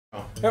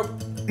All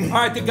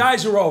right, the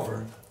guys are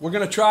over. We're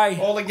going to try...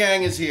 All the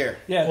gang is here.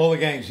 Yeah. All the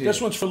gang's here.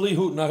 This one's for Lee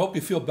Houghton. I hope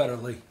you feel better,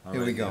 Lee.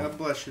 Here we go. God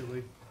bless you,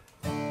 Lee.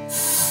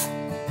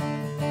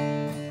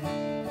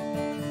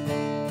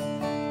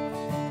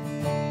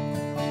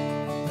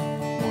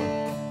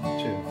 One,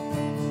 two,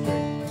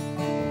 three.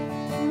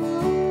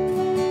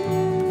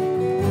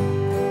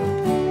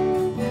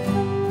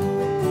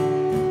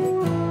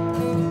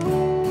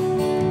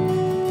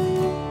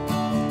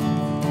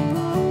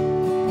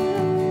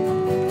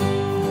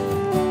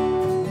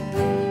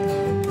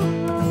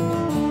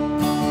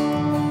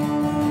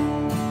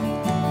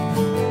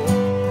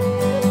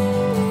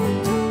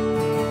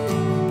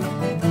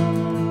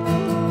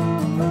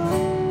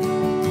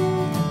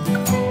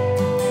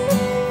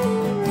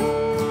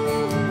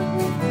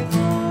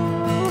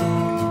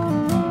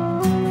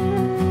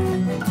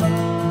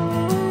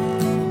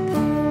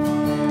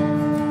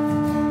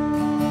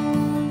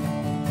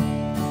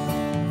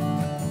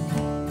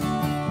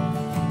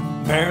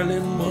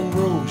 Marilyn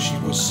Monroe, she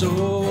was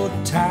so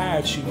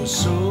tired, she was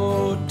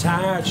so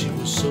tired, she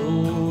was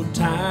so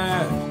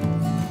tired.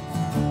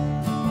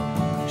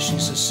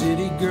 She's a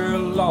city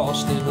girl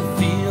lost in a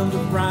field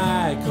of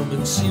rye. Come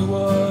and see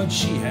what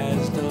she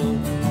has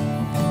done.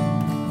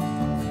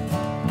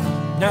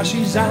 Now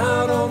she's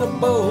out on a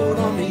boat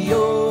on the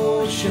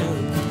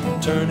ocean,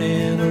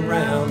 turning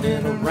around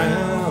and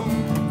around.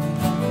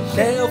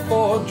 Tail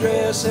for a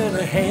dress and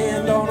a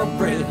hand on her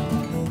breast,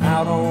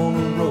 out on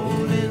a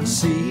rolling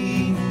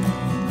sea,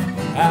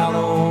 out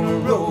on a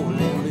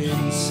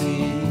rolling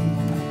sea.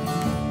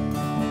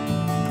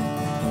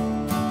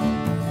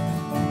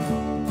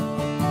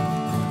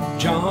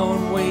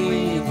 John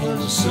Wayne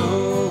was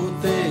so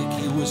thick,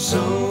 he was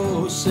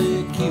so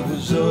sick, he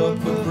was up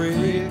a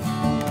brick.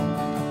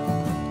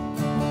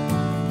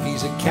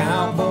 He's a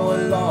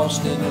cowboy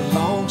lost in a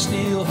long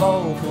steel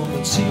hole. Come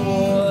and see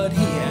what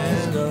he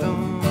has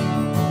done.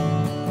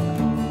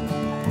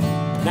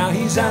 Now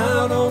he's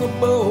out on a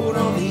boat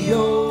on the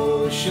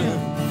ocean,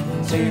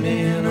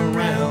 sailing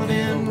around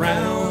and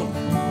round.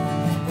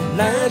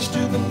 Lashed to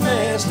the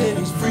mast and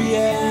he's free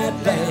at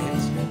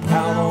last,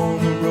 out on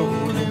the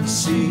rolling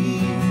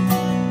sea,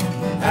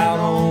 out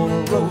on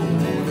a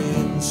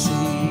rolling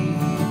sea.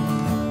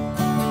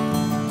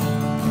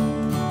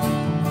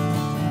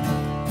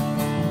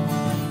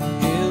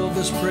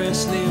 Elvis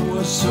Presley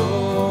was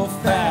so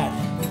fat,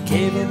 it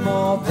gave him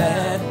all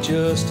that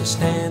just to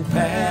stand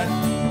pat.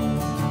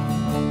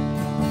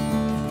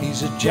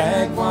 He's a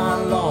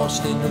jaguar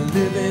lost in the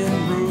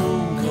living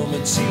room. Come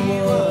and see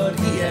what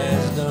he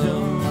has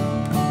done.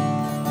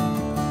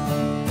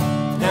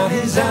 Now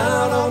he's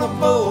out on a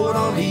boat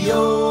on the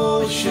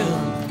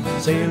ocean,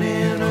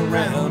 sailing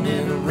around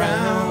and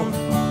around.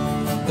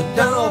 The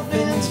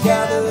dolphins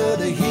gather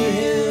to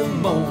hear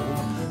him moan,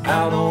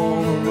 out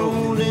on a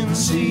rolling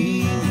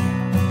sea,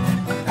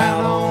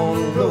 out on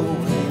a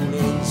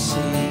rolling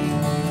sea.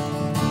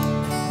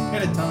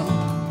 Hit it, Tom.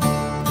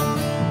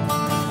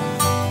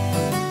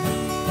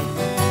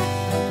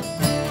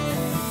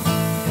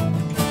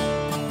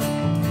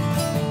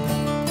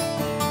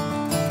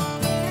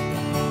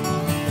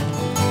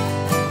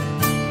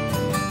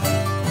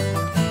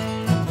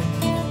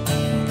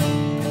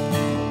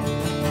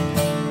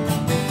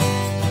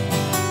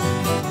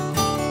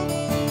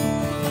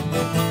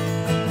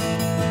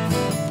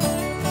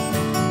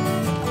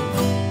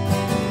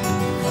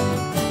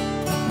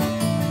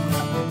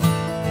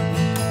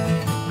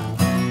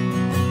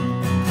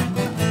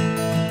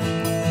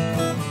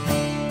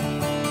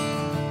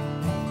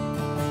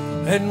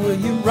 And will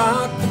you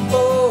rock the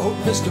boat,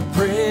 Mr.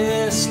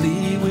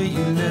 Presley? Will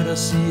you let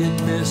us see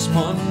it, Miss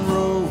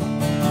Monroe?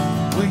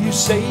 Will you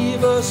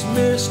save us,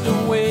 Mr.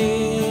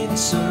 Wayne,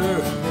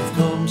 sir? We've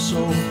come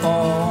so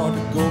far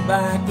to go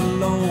back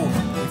alone.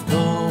 We've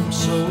come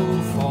so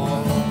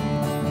far.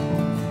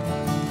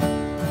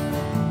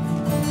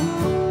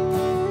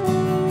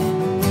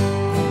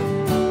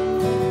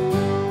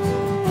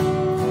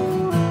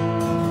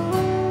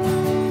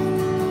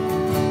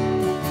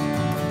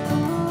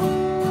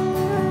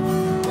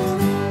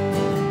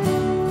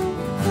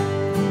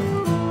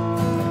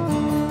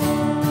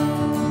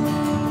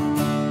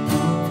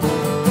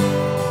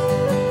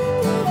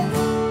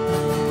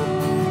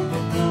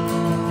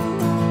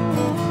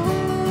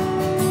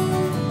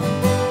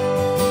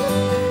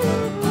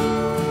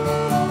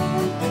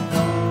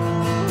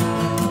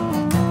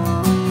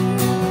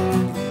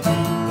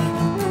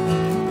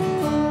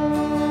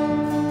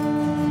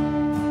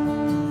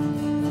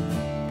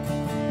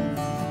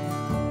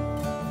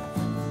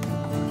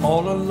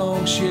 All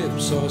along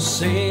ships are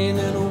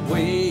sailing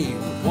away,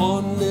 with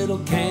one little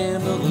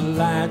candle to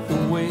light the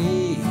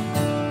way,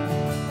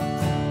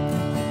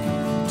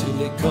 till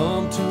they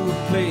come to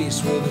a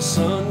place where the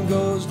sun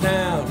goes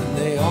down and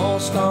they all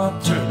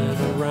start turning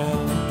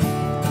around.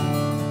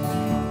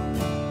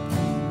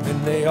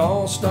 And they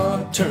all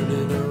start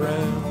turning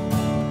around.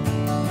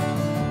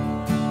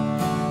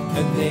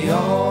 And they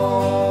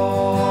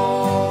all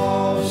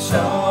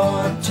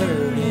start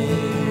turning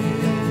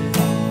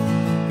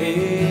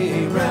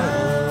around.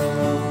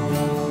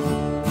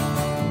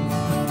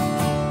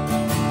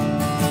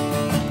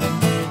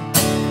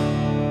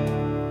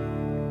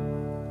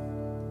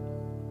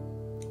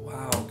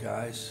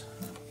 guys.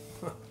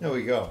 There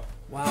we go.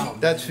 Wow.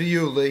 That's for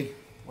you, Lee.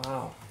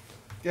 Wow.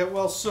 Get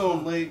well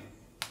soon, Lee.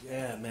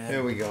 Yeah, man.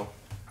 There we go.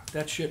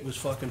 That shit was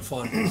fucking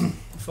fun.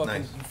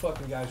 Nice. You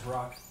fucking guys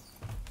rock.